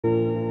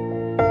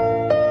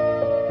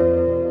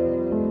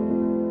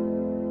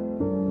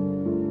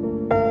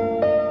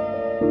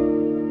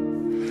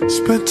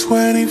Spent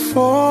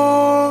 24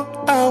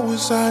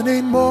 hours, I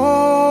need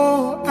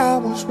more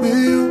hours with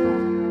you.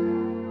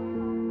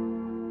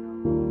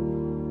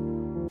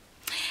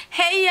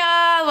 Hey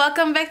y'all,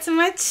 welcome back to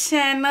my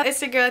channel. It's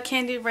your girl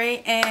Candy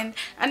Ray, and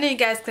I know you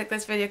guys clicked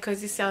this video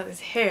because you saw this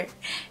hair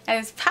and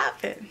it's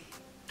popping.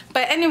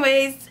 But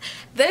anyways,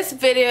 this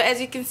video, as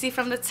you can see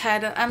from the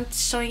title, I'm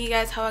showing you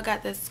guys how I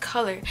got this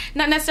color.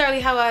 Not necessarily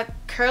how I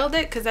curled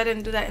it, because I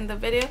didn't do that in the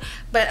video,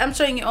 but I'm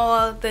showing you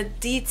all the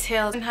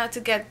details on how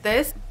to get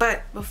this.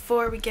 But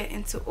before we get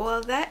into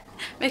all that,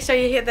 make sure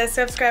you hit that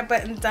subscribe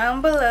button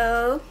down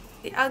below.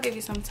 I'll give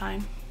you some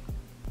time.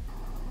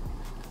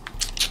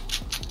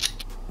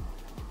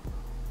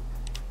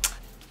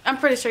 I'm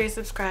pretty sure you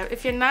subscribe.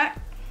 If you're not,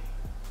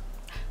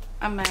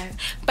 I'm mad.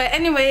 But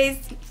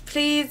anyways,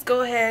 please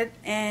go ahead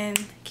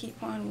and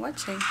keep on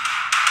watching.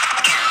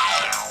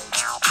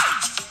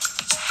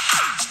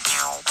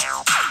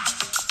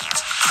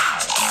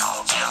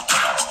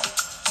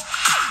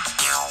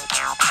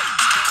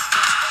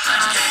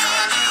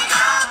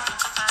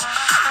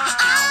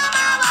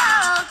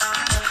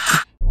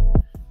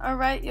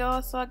 Alright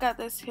y'all, so I got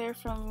this hair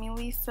from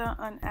Melissa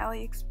on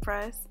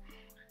AliExpress,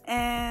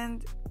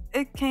 and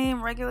it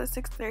came regular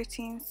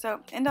 613, so,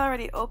 and I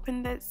already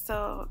opened it,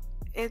 so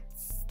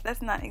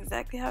that's not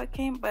exactly how it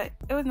came, but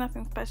it was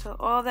nothing special.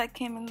 All that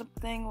came in the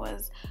thing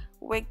was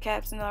wig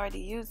caps, and I already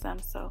used them,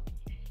 so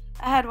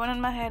I had one on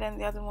my head and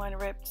the other one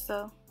ripped.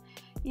 So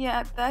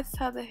yeah, that's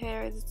how the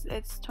hair is.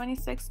 It's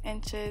 26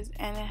 inches,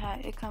 and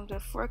it comes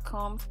with 4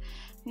 combs.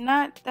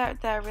 Not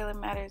that really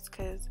matters,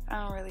 because I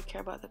don't really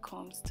care about the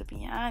combs, to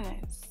be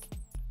honest.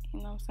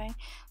 You know what I'm saying?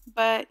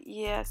 But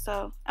yeah,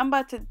 so I'm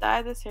about to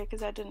dye this hair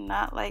because I do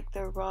not like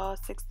the raw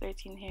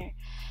 613 hair.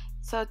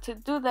 So to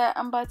do that,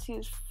 I'm about to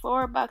use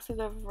 4 boxes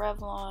of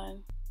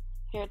Revlon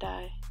hair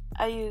dye.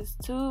 I use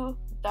 2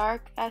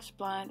 dark ash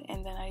blonde,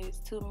 and then I use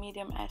 2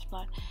 medium ash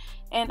blonde.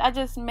 And I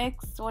just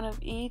mixed one of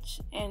each,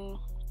 and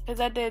because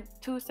I did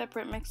 2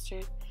 separate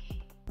mixtures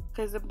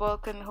because the bowl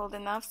couldn't hold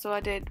enough. So I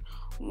did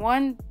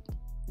 1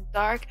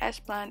 dark ash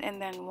blonde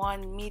and then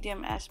 1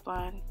 medium ash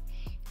blonde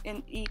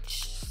in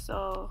each.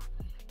 So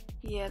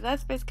yeah,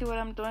 that's basically what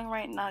I'm doing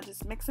right now,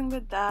 just mixing the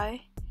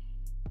dye,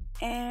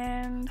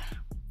 and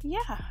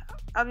yeah,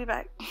 I'll be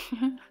back.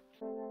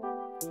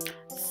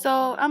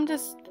 So I'm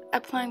just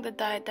applying the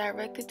dye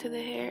directly to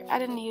the hair. I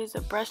didn't use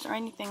a brush or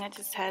anything. I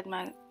just had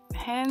my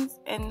hands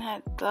and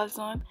had gloves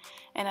on,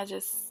 and I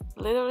just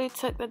literally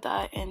took the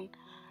dye and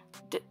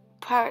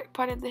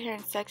parted the hair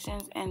in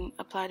sections and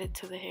applied it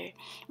to the hair.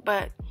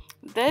 But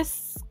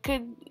this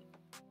could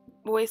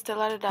waste a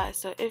lot of dye,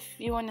 so if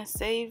you want to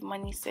save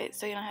money, so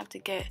you don't have to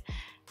get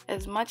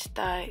as much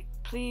dye,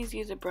 please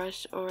use a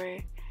brush or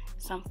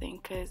something,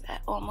 because I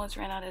almost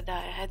ran out of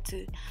dye. I had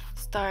to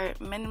start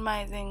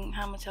minimizing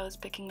how much I was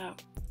picking up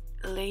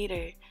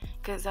later,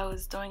 because I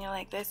was doing it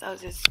like this. I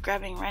was just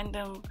grabbing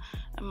random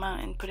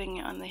amount and putting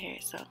it on the hair.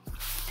 So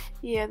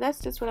yeah, that's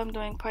just what I'm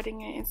doing,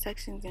 parting it in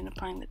sections and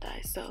applying the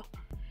dye. So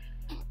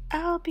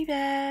I'll be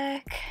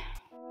back.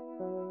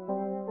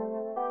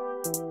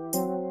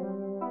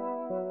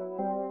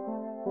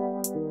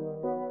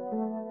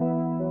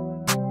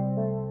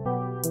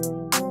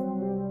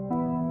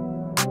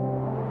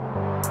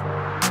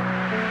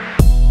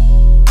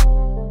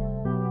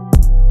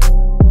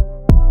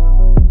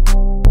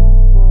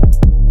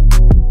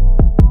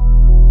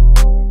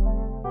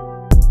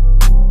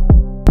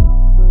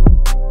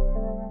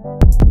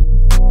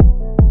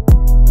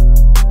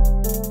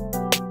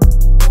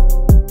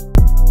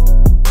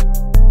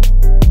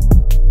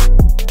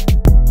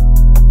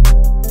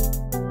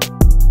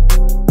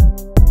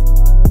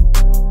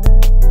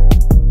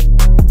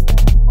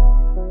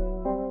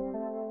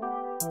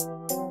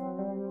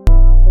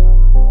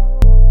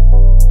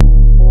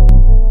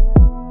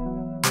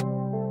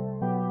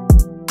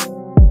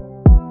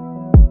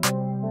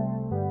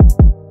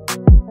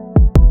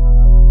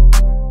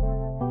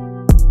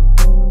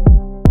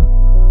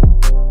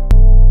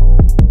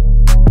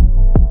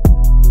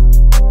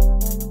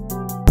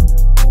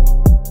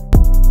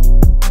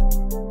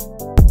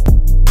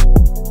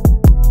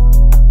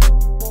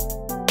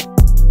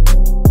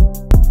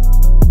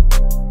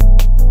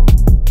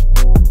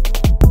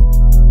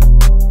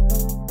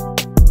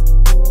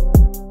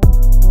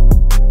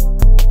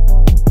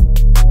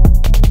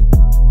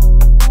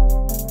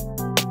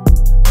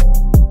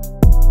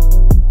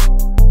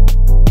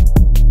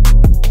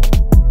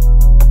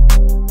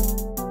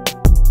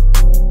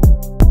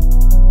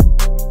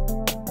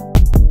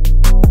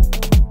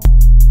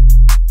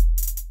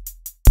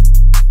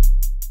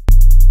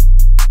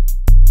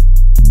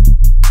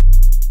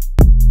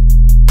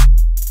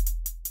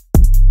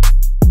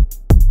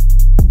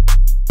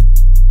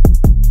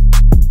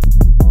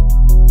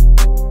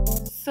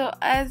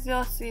 As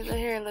y'all see, the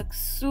hair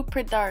looks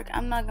super dark.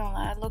 I'm not gonna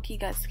lie, I low-key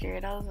got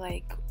scared. I was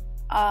like,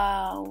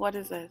 what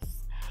is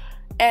this?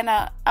 And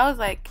I was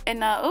like,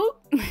 ooh.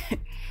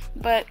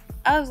 But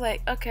I was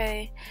like,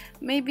 okay,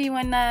 maybe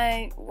when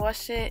I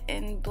wash it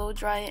and blow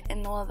dry it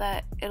and all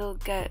that, it'll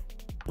get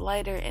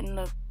lighter and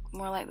look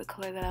more like the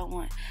color that I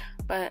want.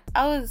 But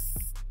I was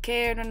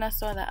scared when I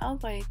saw that. I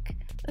was like,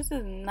 this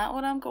is not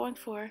what I'm going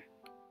for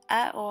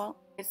at all.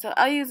 So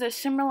I'll use a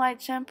Shimmer Light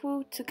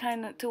shampoo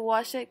to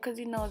wash it, because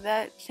you know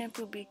that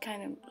shampoo be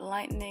kind of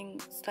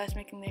lightening /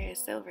 making the hair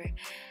silver.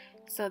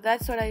 So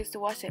that's what I used to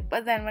wash it.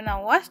 But then when I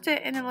washed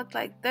it and it looked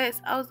like this,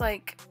 I was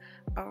like,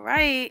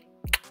 alright,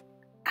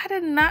 I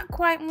did not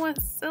quite want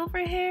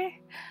silver hair,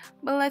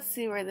 but let's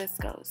see where this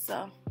goes.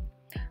 So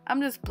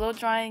I'm just blow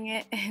drying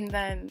it, and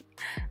then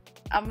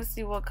I'm gonna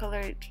see what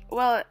color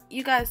well,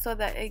 you guys saw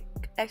that it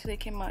actually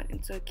came out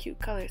into a cute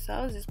color, so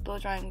I was just blow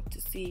drying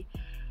to see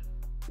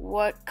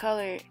what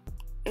color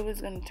it was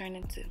gonna turn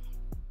into.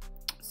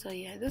 So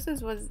yeah, this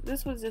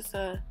was just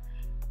a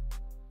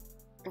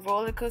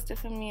roller coaster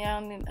for me. I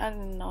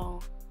didn't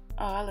know.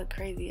 Oh, I look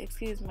crazy.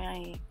 Excuse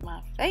my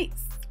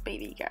face,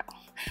 baby girl.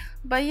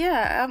 But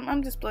yeah,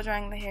 I'm just blow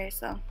drying the hair,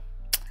 so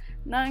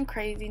nothing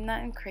crazy,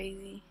 nothing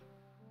crazy.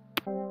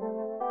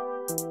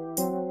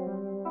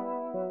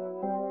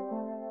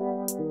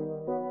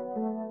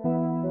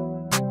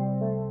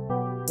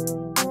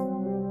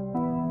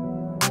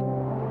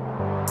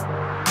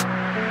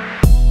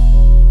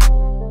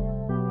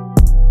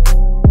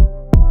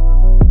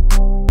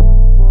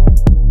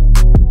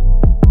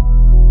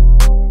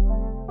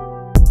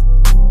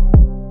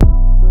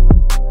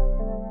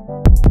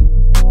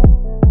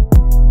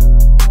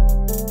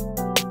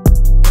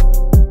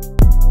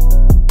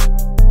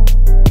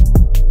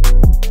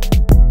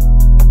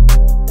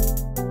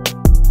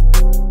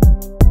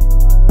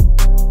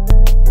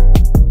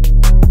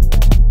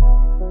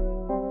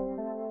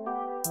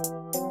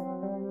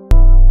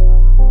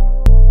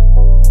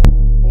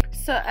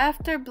 So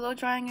after blow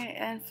drying it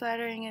and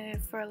flattering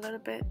it for a little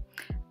bit,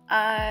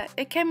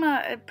 it came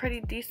out a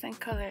pretty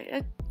decent color.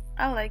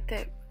 I liked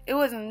it. It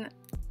wasn't,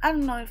 I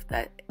don't know if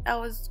that I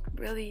was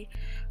really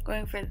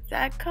going for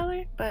that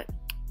color, but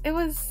it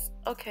was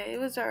okay. It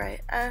was alright.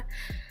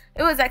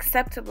 It was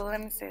acceptable, let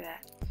me say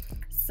that.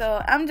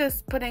 So I'm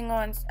just putting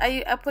on,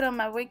 I put on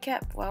my wig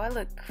cap. Wow, I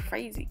look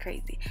crazy.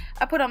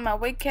 I put on my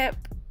wig cap,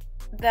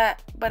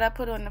 but I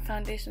put on the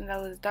foundation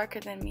that was darker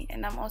than me,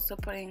 and I'm also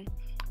putting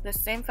the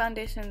same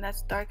foundation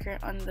that's darker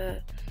on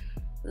the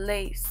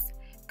lace,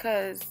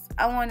 because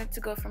I wanted to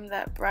go from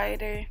that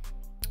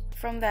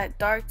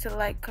dark to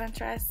light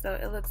contrast, so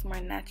it looks more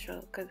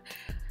natural. Because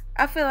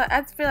I feel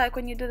like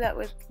when you do that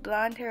with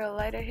blonde hair or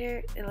lighter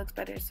hair, it looks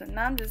better. So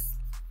now I'm just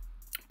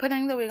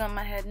putting the wig on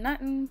my head.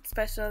 Nothing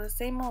special, the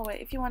same old way.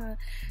 If you want a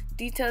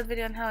detailed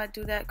video on how I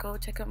do that, go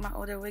check out my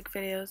older wig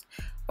videos,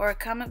 or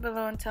comment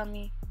below and tell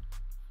me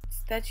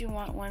that you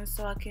want one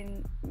so I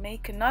can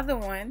make another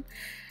one.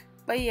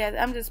 But yeah,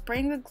 I'm just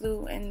spraying the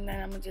glue, and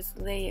then I'm gonna just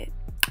lay it.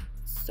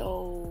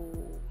 So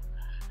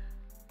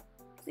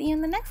see you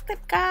in the next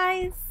clip,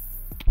 guys.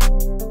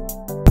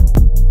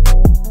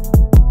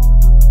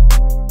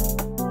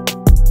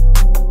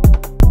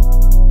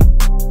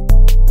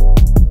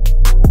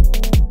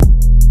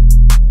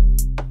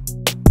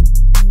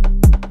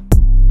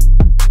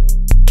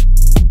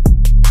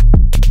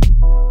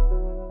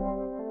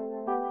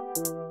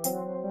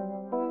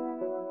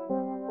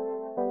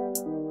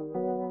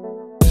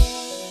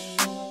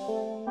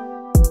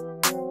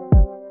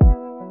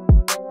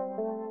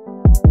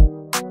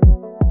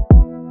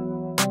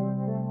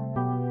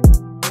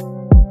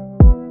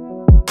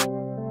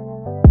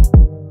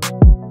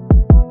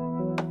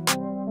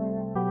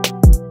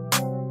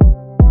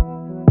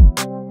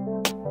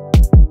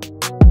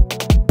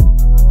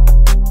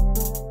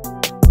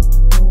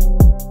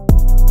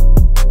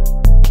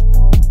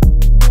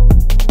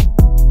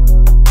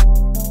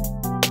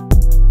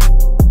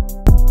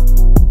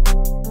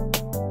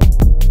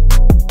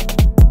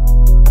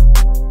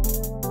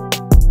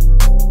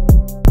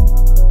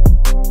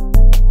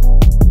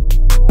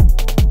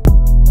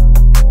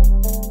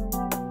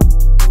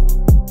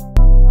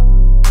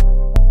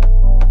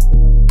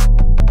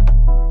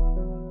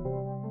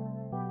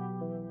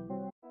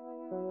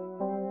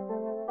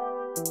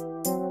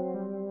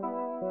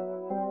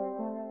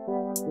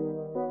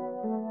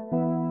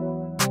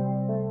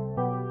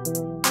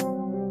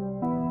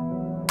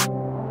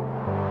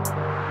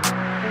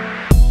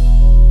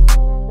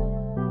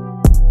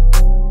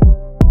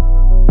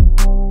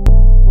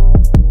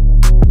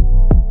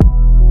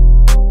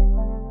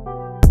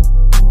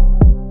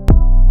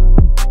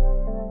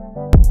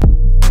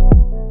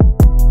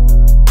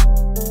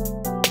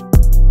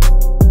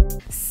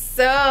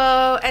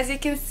 So as you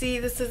can see,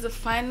 this is the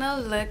final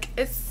look.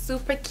 It's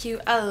super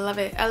cute. I love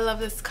it. I love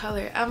this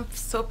color. I'm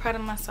so proud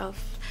of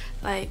myself.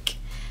 Like,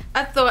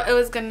 I thought it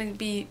was gonna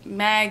be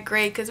mad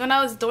great, because when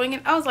I was doing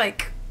it, I was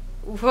like,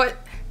 what's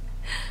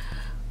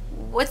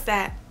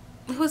that?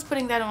 Who's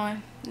putting that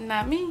on?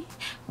 Not me.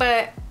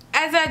 But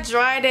as I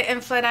dried it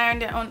and flat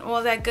ironed it on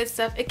all that good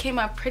stuff, it came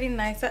out pretty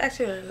nice. I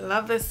actually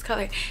love this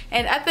color,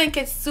 and I think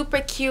it's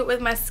super cute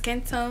with my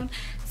skin tone.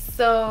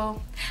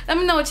 So let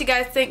me know what you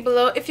guys think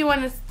below. If you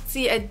want to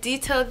see a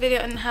detailed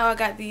video on how I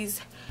got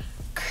these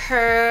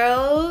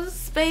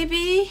curls,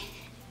 baby,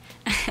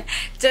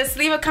 just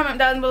leave a comment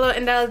down below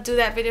and I'll do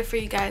that video for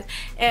you guys.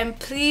 And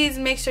please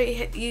make sure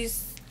you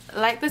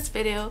like this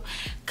video,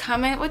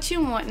 comment what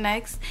you want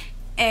next,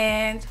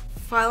 and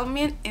follow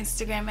me on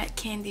Instagram at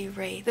Candy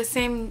Ray, the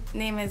same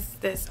name as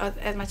this,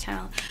 as my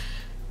channel.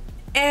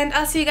 And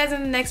I'll see you guys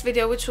in the next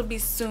video, which will be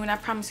soon. I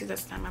promise you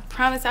this time. I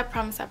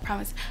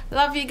promise.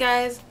 Love you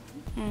guys.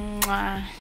 Mwah.